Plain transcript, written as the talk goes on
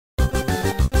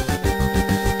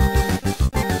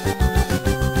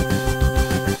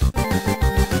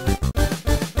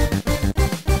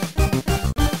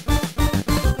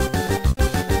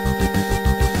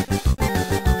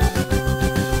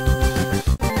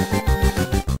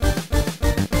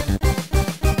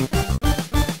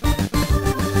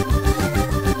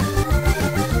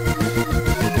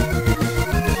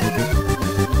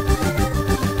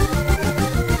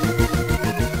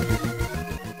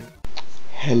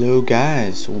Hello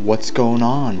guys, what's going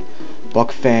on?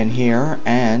 Buckfan here,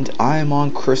 and I'm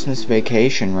on Christmas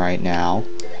vacation right now.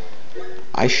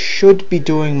 I should be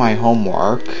doing my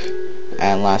homework,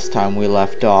 and last time we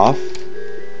left off,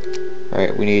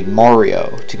 right, we need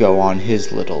Mario to go on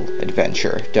his little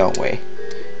adventure, don't we?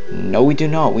 No, we do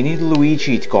not. We need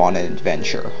Luigi to go on an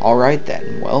adventure. Alright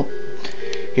then, well,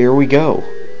 here we go.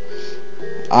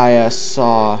 I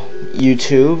saw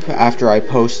YouTube after I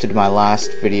posted my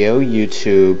last video.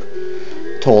 YouTube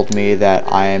told me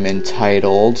that I am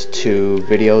entitled to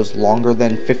videos longer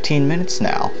than 15 minutes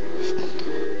now,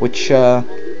 which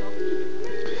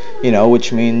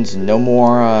which means no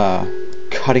more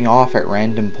cutting off at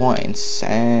random points,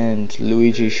 and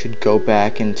Luigi should go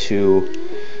back into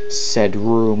said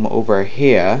room over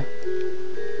here.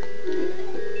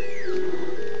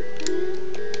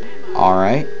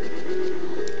 Alright.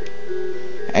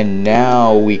 And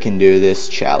now we can do this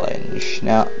challenge.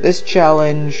 Now, this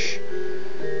challenge,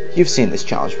 you've seen this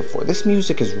challenge before. This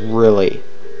music is really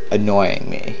annoying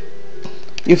me.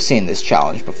 You've seen this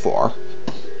challenge before.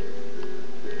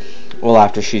 Well,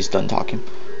 after she's done talking.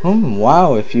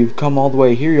 Wow, if you've come all the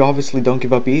way here, you obviously don't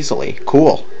give up easily.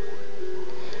 Cool.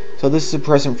 So this is a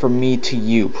present from me to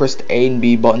you. Press the A and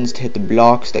B buttons to hit the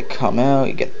blocks that come out.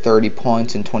 You get 30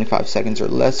 points in 25 seconds or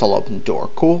less. I'll open the door.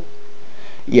 Cool?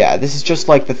 Yeah, this is just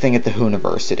like the thing at the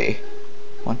University.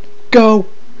 One, go!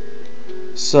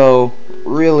 So,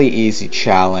 really easy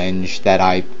challenge that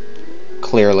I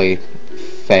clearly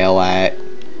fail at.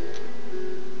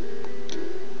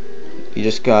 You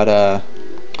just gotta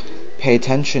pay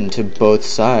attention to both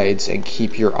sides and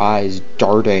keep your eyes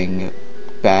darting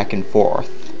back and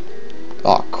forth.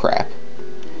 Oh crap.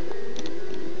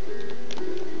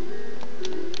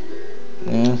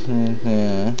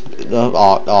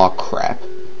 Oh crap.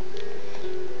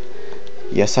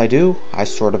 Yes, I do. I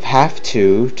sort of have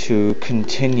to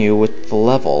continue with the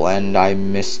level, and I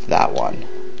missed that one.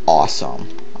 Awesome.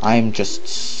 I'm just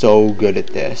so good at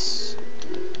this.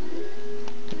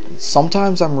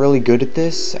 Sometimes I'm really good at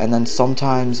this, and then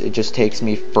sometimes it just takes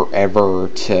me forever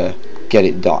to get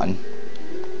it done.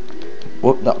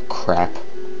 Whoop, no, crap.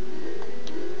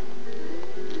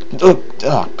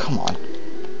 Oh, come on.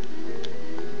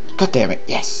 God damn it,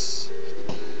 yes.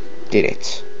 Did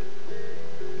it.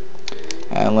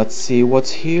 And let's see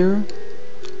what's here.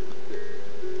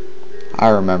 I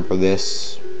remember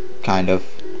this, kind of.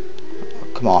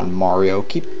 Come on, Mario,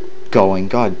 keep going,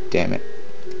 god damn it.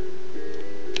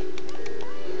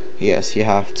 Yes, you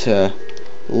have to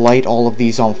light all of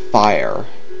these on fire,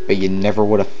 but you never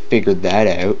would have figured that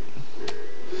out.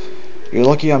 You're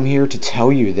lucky I'm here to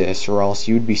tell you this, or else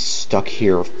you'd be stuck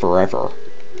here forever.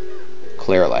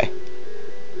 Clearly.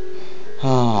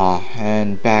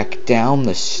 And back down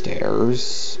the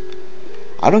stairs.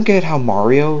 I don't get how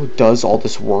Mario does all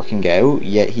this working out,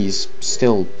 yet he's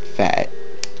still fat.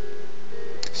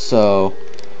 So,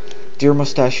 dear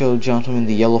mustachioed gentleman,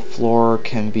 the yellow floor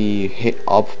can be hit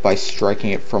up by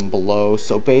striking it from below.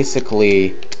 So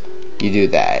basically, you do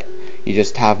that. You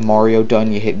just have Mario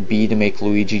done, you hit B to make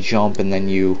Luigi jump, and then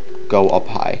you go up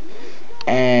high.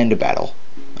 And a battle.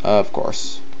 Of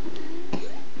course.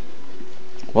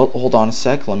 Well, hold on a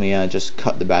sec, let me just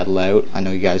cut the battle out. I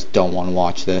know you guys don't want to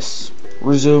watch this.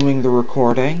 Resuming the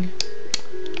recording.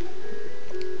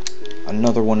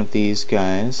 Another one of these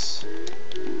guys.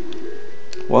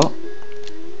 Well,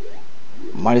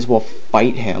 might as well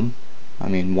fight him. I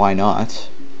mean, why not?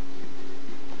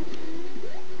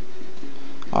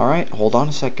 Alright, hold on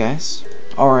a sec, guys.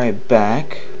 Alright,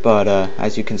 back, but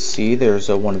as you can see, there's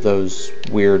one of those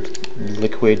weird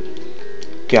liquid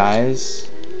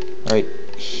guys right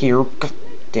here. God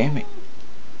damn it.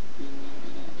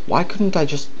 Why couldn't I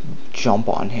just jump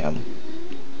on him?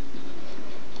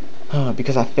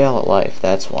 Because I fail at life,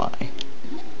 that's why.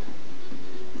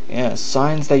 Yeah,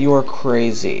 signs that you are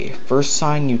crazy. First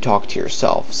sign, you talk to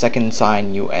yourself. Second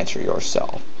sign, you answer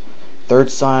yourself.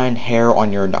 Third sign, hair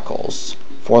on your knuckles.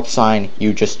 Fourth sign,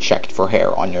 you just checked for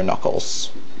hair on your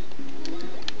knuckles.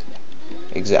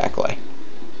 Exactly.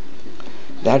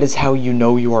 That is how you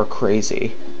know you are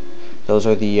crazy. Those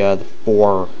are the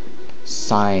 4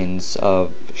 signs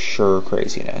of sure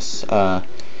craziness.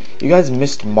 You guys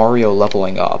missed Mario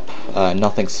leveling up.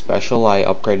 Nothing special. I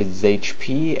upgraded his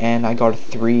HP and I got a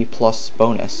 3+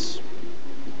 bonus.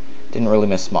 Didn't really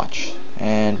miss much.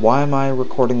 And why am I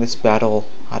recording this battle?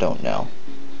 I don't know.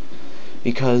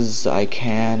 Because I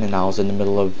can, and I was in the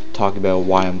middle of talking about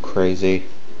why I'm crazy.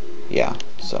 Yeah,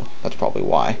 so that's probably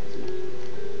why.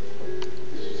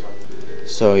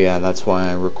 So yeah, that's why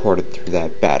I recorded through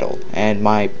that battle. And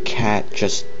my cat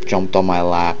just jumped on my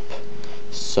lap.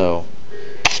 So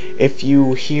If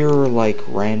you hear like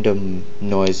random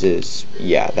noises,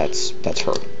 yeah, that's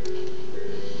her.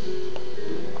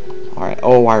 Alright,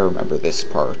 oh, I remember this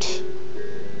part.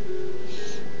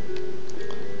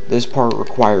 This part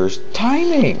requires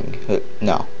timing.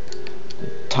 No.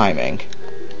 Timing.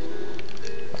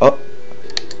 Oh.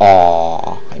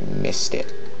 Aw, I missed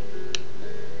it.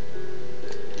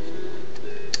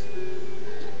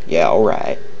 Yeah,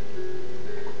 alright.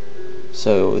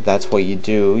 So that's what you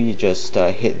do. You just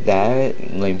hit that,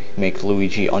 and make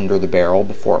Luigi under the barrel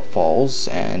before it falls,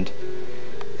 and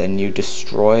then you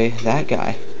destroy that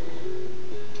guy.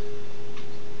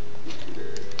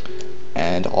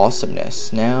 And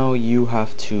awesomeness. Now you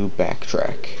have to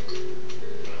backtrack.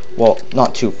 Well,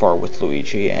 not too far with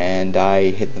Luigi, and I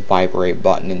hit the vibrate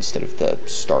button instead of the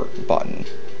start button.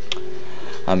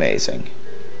 Amazing.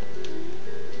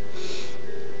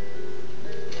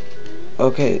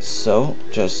 Okay, so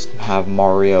just have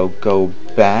Mario go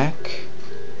back,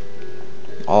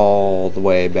 all the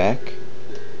way back,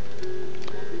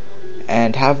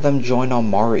 and have them join on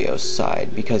Mario's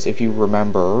side, because if you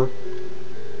remember,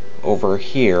 over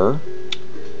here,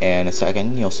 in a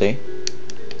second, you'll see,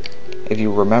 if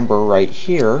you remember right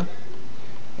here,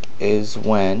 is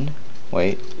when,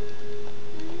 wait,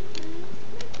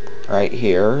 right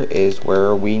here is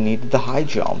where we needed the high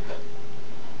jump.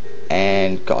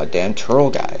 And goddamn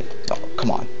turtle guy. Oh,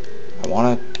 come on.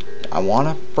 I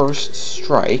wanna first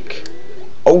strike.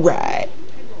 Alright.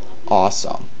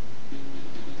 Awesome.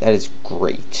 That is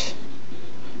great.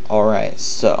 Alright,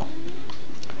 so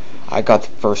I got the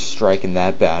first strike in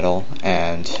that battle,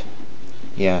 and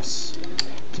yes,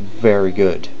 it's very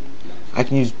good. I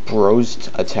can use Bro's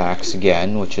attacks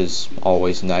again, which is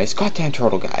always nice. Goddamn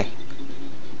turtle guy.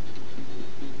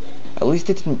 At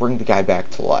least it didn't bring the guy back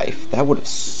to life. That would have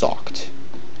sucked.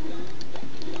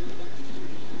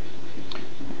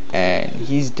 And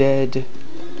he's dead.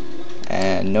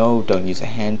 And no, don't use a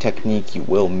hand technique. You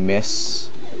will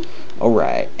miss.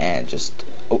 Alright, and just...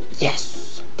 oh,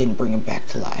 yes! Didn't bring him back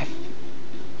to life.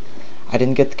 I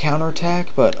didn't get the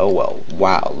counterattack, but oh well.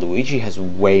 Wow, Luigi has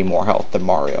way more health than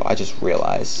Mario. I just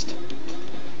realized.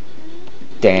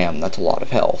 Damn, that's a lot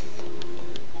of health.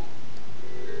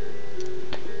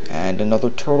 And another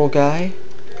turtle guy.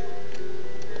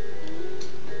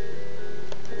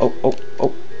 Oh, oh,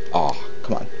 oh. Aw,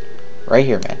 come on. Right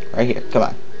here, man. Right here. Come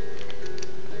on.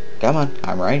 Come on.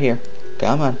 I'm right here.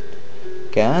 Come on.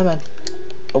 Come on.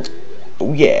 Oh,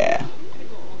 oh yeah.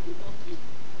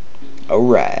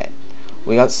 Alright.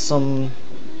 We got some...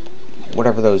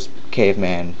 whatever those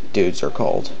caveman dudes are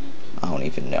called. I don't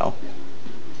even know.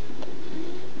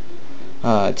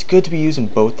 It's good to be using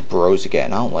both the bros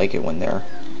again. I don't like it when they're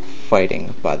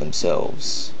fighting by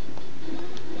themselves.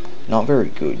 Not very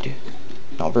good.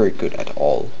 Not very good at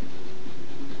all.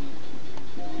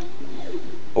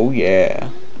 Oh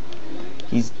yeah.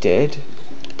 He's dead.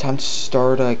 Time to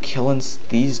start killing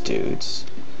these dudes.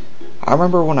 I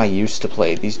remember when I used to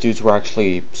play, these dudes were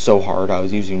actually so hard I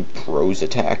was using Bro's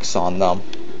attacks on them.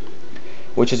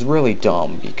 Which is really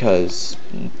dumb, because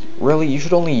really you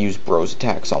should only use Bro's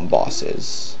attacks on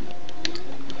bosses.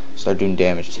 Start doing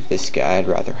damage to this guy. I'd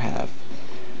rather have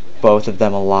both of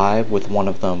them alive with one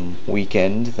of them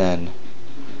weakened than,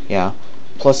 yeah.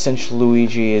 Plus, since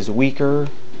Luigi is weaker,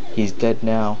 he's dead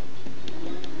now.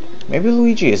 Maybe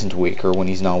Luigi isn't weaker when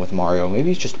he's not with Mario. Maybe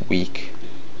he's just weak.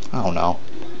 I don't know.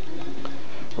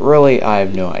 Really, I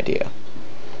have no idea.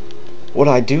 What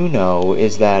I do know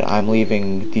is that I'm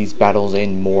leaving these battles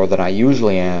in more than I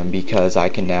usually am, because I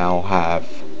can now have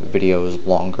videos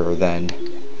longer than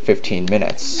 15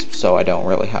 minutes, so I don't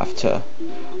really have to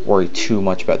worry too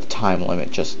much about the time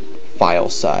limit, just file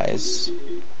size.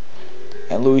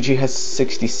 And Luigi has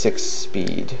 66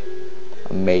 speed.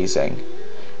 Amazing.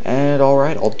 And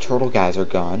alright, all the turtle guys are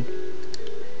gone.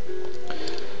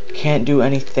 Can't do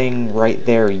anything right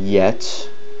there yet.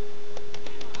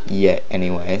 Yet,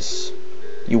 anyways.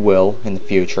 You will in the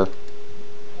future.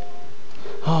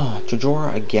 Ah,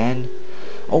 Jojora again.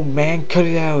 Oh man, cut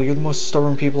it out. You're the most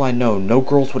stubborn people I know. No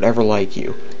girls would ever like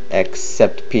you.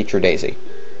 Except Peach or Daisy.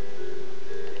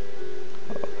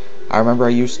 I remember I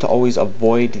used to always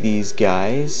avoid these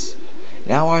guys.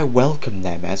 Now I welcome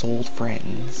them as old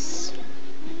friends.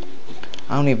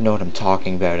 I don't even know what I'm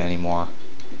talking about anymore.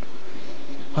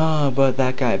 But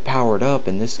that guy powered up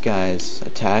and this guy's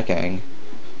attacking.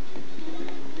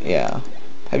 Yeah.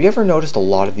 Have you ever noticed a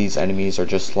lot of these enemies are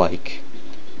just like...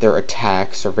 their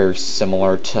attacks are very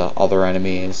similar to other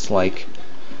enemies, like...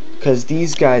 because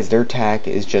these guys, their attack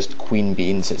is just Queen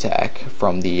Bean's attack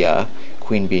from the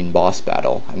Queen Bean boss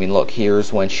battle. I mean, look,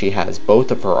 here's when she has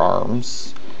both of her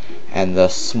arms, and the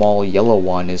small yellow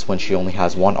one is when she only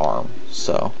has one arm.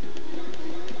 So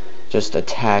just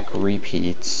attack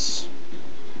repeats.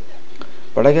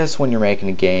 But I guess when you're making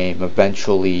a game,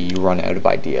 eventually you run out of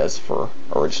ideas for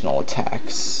original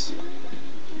attacks.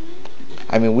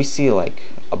 I mean, we see like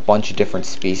a bunch of different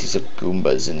species of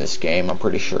Goombas in this game, I'm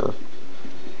pretty sure.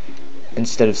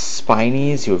 Instead of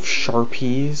Spinies, you have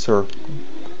Sharpies, or...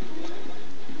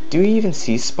 Do you even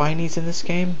see Spinies in this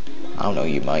game? I don't know,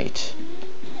 you might.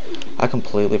 I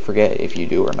completely forget if you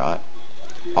do or not.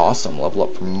 Awesome, level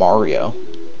up from Mario.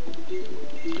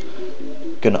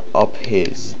 Gonna up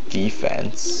his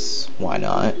defense, why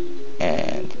not?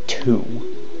 And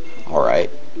 2.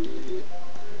 Alright.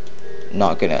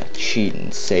 Not gonna cheat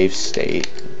and save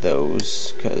state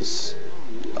those, cause...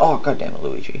 Oh, goddammit,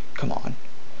 Luigi, come on.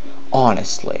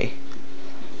 Honestly.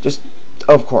 Just,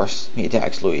 of course, he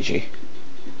attacks Luigi.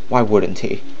 Why wouldn't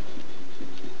he?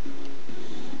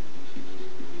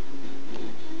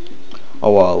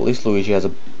 Oh well, at least Luigi has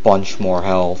a bunch more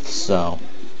health, so...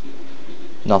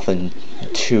 Nothing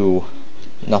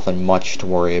much to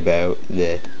worry about.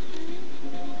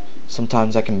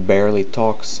 Sometimes I can barely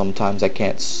talk, sometimes I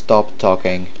can't stop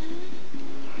talking.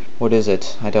 What is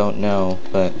it? I don't know,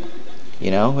 but, you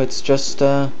know, it's just,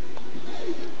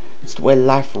 it's the way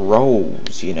life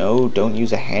rolls, you know? Don't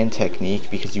use a hand technique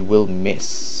because you will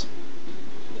miss.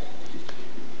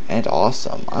 And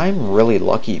awesome. I'm really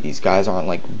lucky these guys aren't,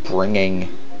 like,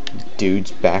 bringing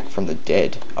dudes back from the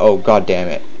dead. Oh, god damn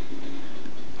it.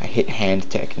 I hit hand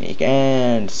technique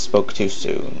and spoke too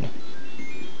soon.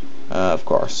 Of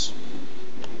course.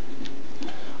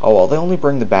 Oh well, they only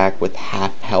bring the back with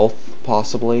half health,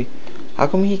 possibly. How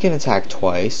come he can attack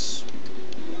twice?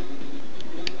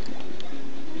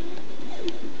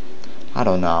 I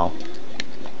don't know.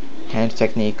 Hand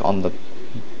technique on the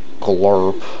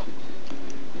glurp.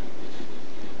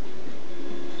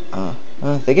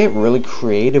 They get really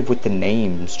creative with the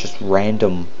names, just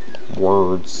random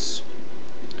words.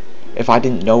 If I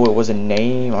didn't know it was a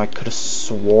name, I could have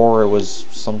swore it was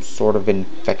some sort of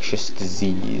infectious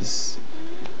disease.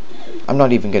 I'm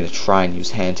not even going to try and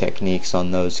use hand techniques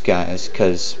on those guys,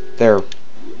 because they're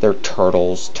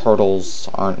turtles. Turtles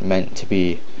aren't meant to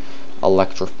be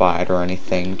electrified or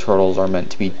anything. Turtles are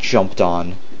meant to be jumped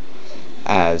on,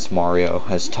 as Mario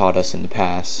has taught us in the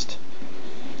past.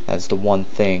 That's the one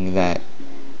thing that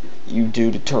you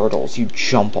do to turtles, you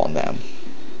jump on them.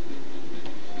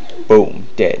 Boom,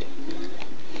 dead.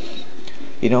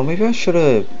 You know, maybe I should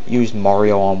have used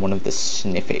Mario on one of the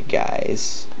Sniffit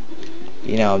guys.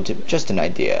 You know, just an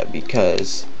idea,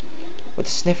 because with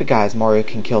the Sniffit guys, Mario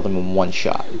can kill them in one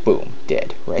shot. Boom,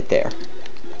 dead, right there.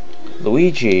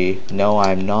 Luigi, no,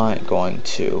 I'm not going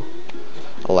to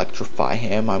electrify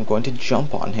him. I'm going to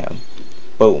jump on him.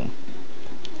 Boom.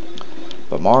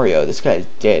 But Mario, this guy's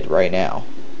dead right now.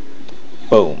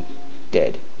 Boom,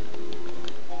 dead.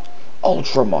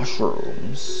 Ultra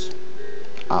mushrooms.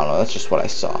 I don't know, that's just what I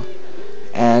saw.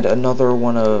 And another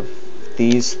one of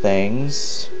these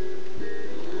things.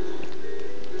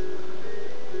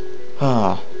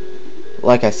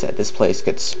 Like I said, this place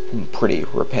gets pretty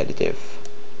repetitive.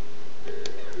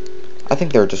 I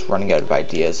think they're just running out of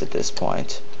ideas at this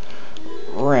point.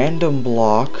 Random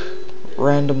block.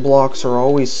 Random blocks are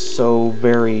always so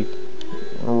very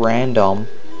random.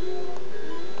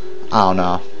 I don't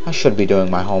know. I should be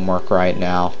doing my homework right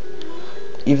now.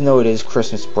 Even though it is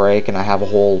Christmas break and I have a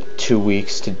whole 2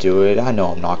 weeks to do it, I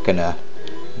know I'm not gonna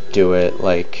do it,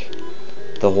 like,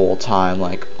 the whole time,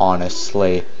 like,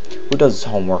 honestly. Who does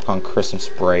homework on Christmas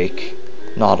break?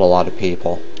 Not a lot of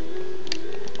people.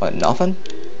 What, nothing?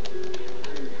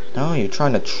 No, you're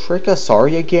trying to trick us, are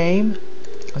you, game?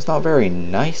 That's not very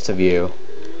nice of you.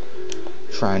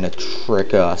 Trying to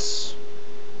trick us.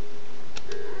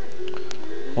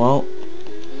 Well,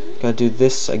 gotta do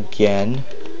this again.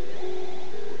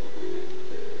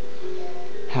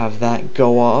 Have that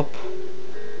go up.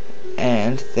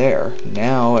 And there.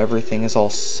 Now everything is all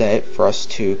set for us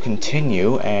to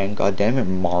continue. And goddammit,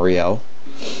 Mario.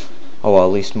 Oh, well,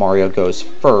 at least Mario goes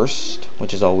first,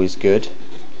 which is always good.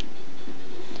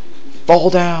 Fall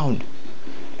down!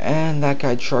 And that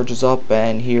guy charges up,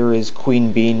 and here is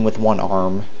Queen Bean with one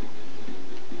arm.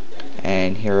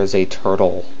 And here is a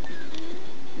turtle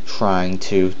trying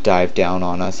to dive down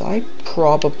on us. I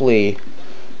probably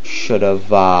should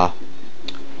have,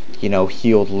 you know,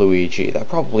 healed Luigi. That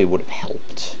probably would have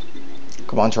helped.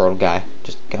 Come on, turtle guy.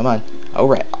 Just come on.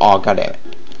 Alright. Oh, goddammit.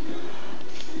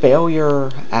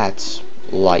 Failure at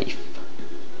life.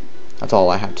 That's all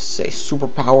I have to say. Super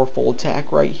powerful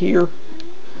attack right here.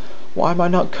 Why am I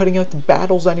not cutting out the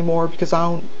battles anymore? Because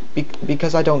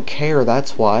I don't care,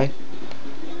 that's why.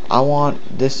 I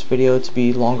want this video to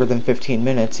be longer than 15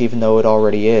 minutes, even though it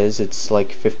already is. It's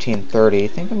like 15:30. I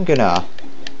think I'm gonna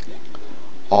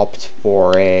opt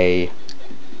for a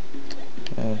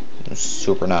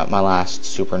super nut, my last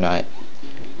super nut.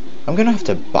 I'm gonna have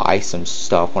to buy some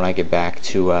stuff when I get back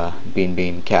to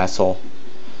Bean Castle.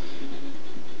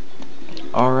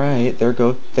 Alright, there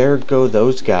go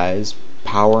those guys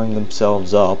powering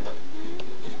themselves up.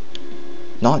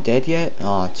 Not dead yet?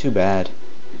 Aw, too bad.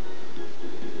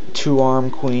 2-arm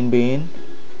queen bean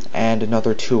and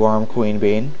another 2-arm queen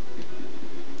bean.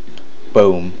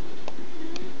 Boom.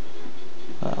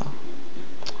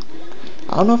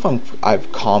 I don't know if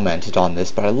I've commented on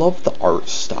this, but I love the art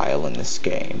style in this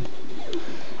game.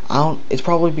 It's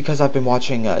probably because I've been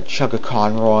watching Chugga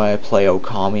Conroy play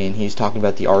Okami, and he's talking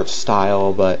about the art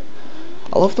style, but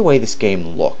I love the way this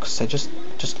game looks. I just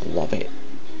love it.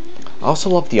 I also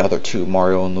love the other two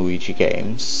Mario and Luigi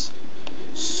games.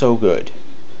 So good.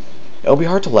 It'll be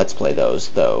hard to Let's Play those,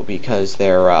 though, because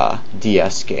they're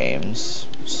DS games,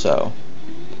 so,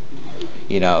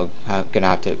 you know, I'm gonna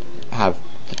have to have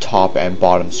the top and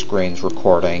bottom screens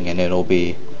recording, and it'll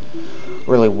be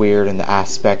really weird, and the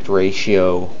aspect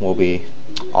ratio will be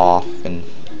off, and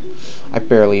I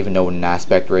barely even know what an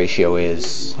aspect ratio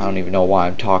is. I don't even know why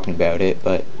I'm talking about it,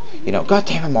 but, you know,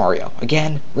 goddamn it, Mario,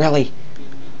 again? Really?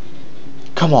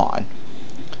 Come on.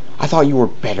 I thought you were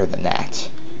better than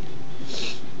that.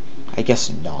 I guess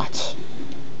not.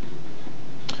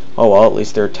 Oh well, at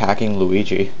least they're attacking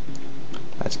Luigi.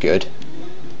 That's good.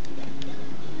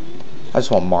 I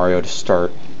just want Mario to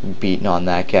start beating on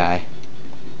that guy.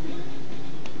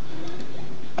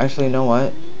 Actually, you know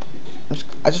what?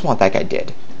 I just want that guy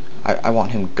dead. I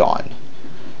want him gone.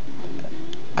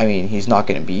 I mean, he's not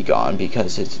going to be gone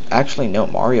because it's... Actually, no,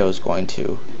 Mario's going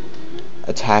to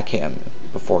attack him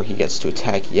before he gets to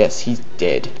attack. Yes, he's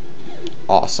dead.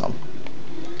 Awesome.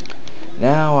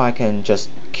 Now I can just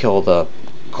kill the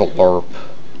Glurp.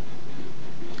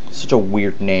 Such a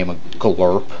weird name, a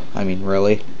Glurp. I mean,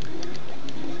 really?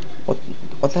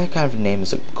 What that kind of name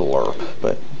is a Glurp?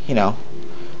 But, you know,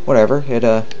 whatever.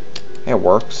 It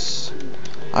works.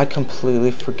 I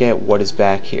completely forget what is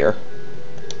back here.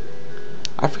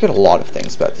 I forget a lot of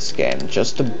things about this game.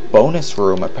 Just a bonus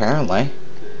room, apparently.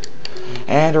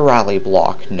 And a rally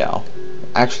block. No.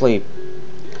 Actually...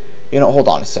 You know, hold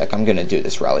on a sec, I'm gonna do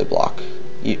this rally block.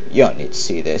 You don't need to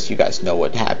see this, you guys know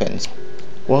what happens.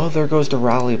 Well, there goes the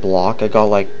rally block. I got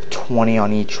like 20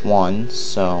 on each one,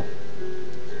 so...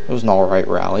 It was an alright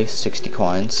rally, 60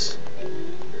 coins.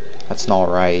 That's an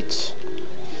alright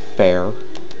fare.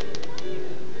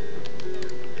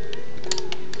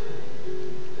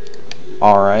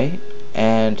 Alright,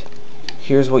 and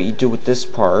here's what you do with this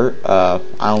part. I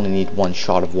only need one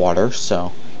shot of water,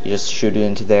 so you just shoot it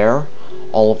into there.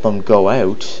 All of them go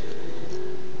out,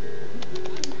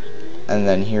 and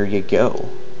then here you go.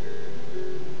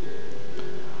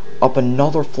 Up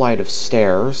another flight of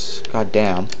stairs. God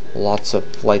damn, lots of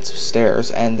flights of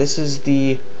stairs, and this is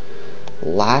the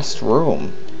last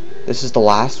room. This is the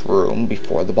last room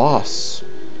before the boss.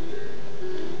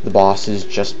 The boss is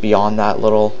just beyond that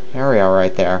little area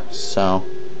right there, so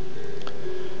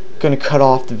gonna cut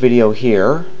off the video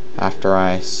here after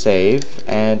I save,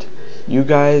 and you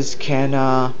guys can,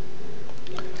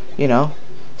 you know,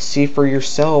 see for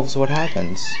yourselves what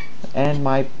happens. And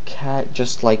my cat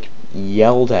just, like,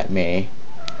 yelled at me.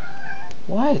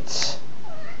 What?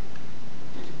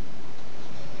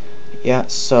 Yeah,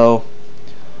 so,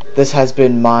 this has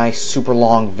been my super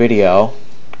long video.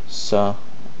 So,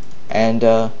 and,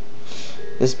 this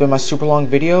has been my super long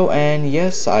video, and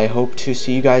yes, I hope to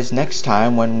see you guys next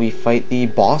time when we fight the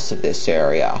boss of this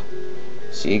area.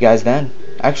 See you guys then.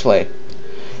 Actually,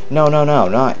 no,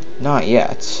 not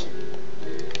yet.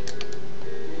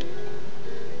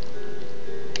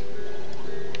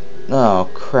 Oh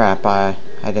crap! I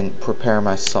didn't prepare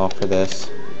myself for this.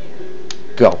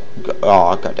 Go.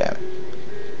 Oh goddamn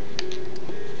it!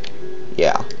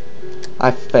 Yeah,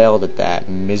 I failed at that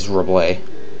miserably.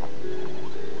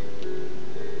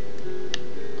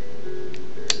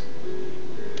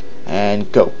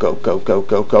 And go,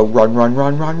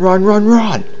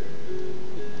 run!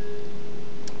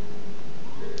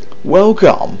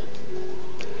 Welcome!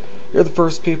 You're the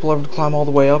first people ever to climb all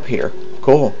the way up here.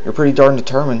 Cool, you're pretty darn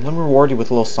determined. Let me reward you with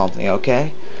a little something,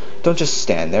 okay? Don't just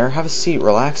stand there, have a seat,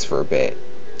 relax for a bit.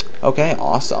 Okay,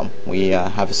 awesome. We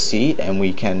have a seat and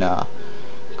we can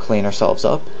clean ourselves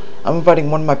up. I'm inviting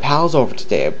one of my pals over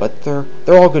today, but they're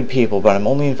all good people, but I'm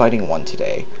only inviting one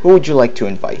today. Who would you like to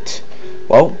invite?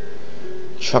 Well,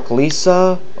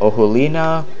 Chucklisa,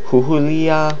 Ohulina,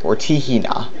 Huhulia, or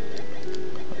Tihina.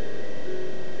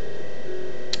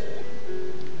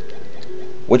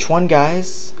 Which one,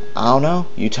 guys? I don't know.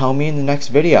 You tell me in the next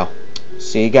video.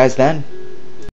 See you guys then.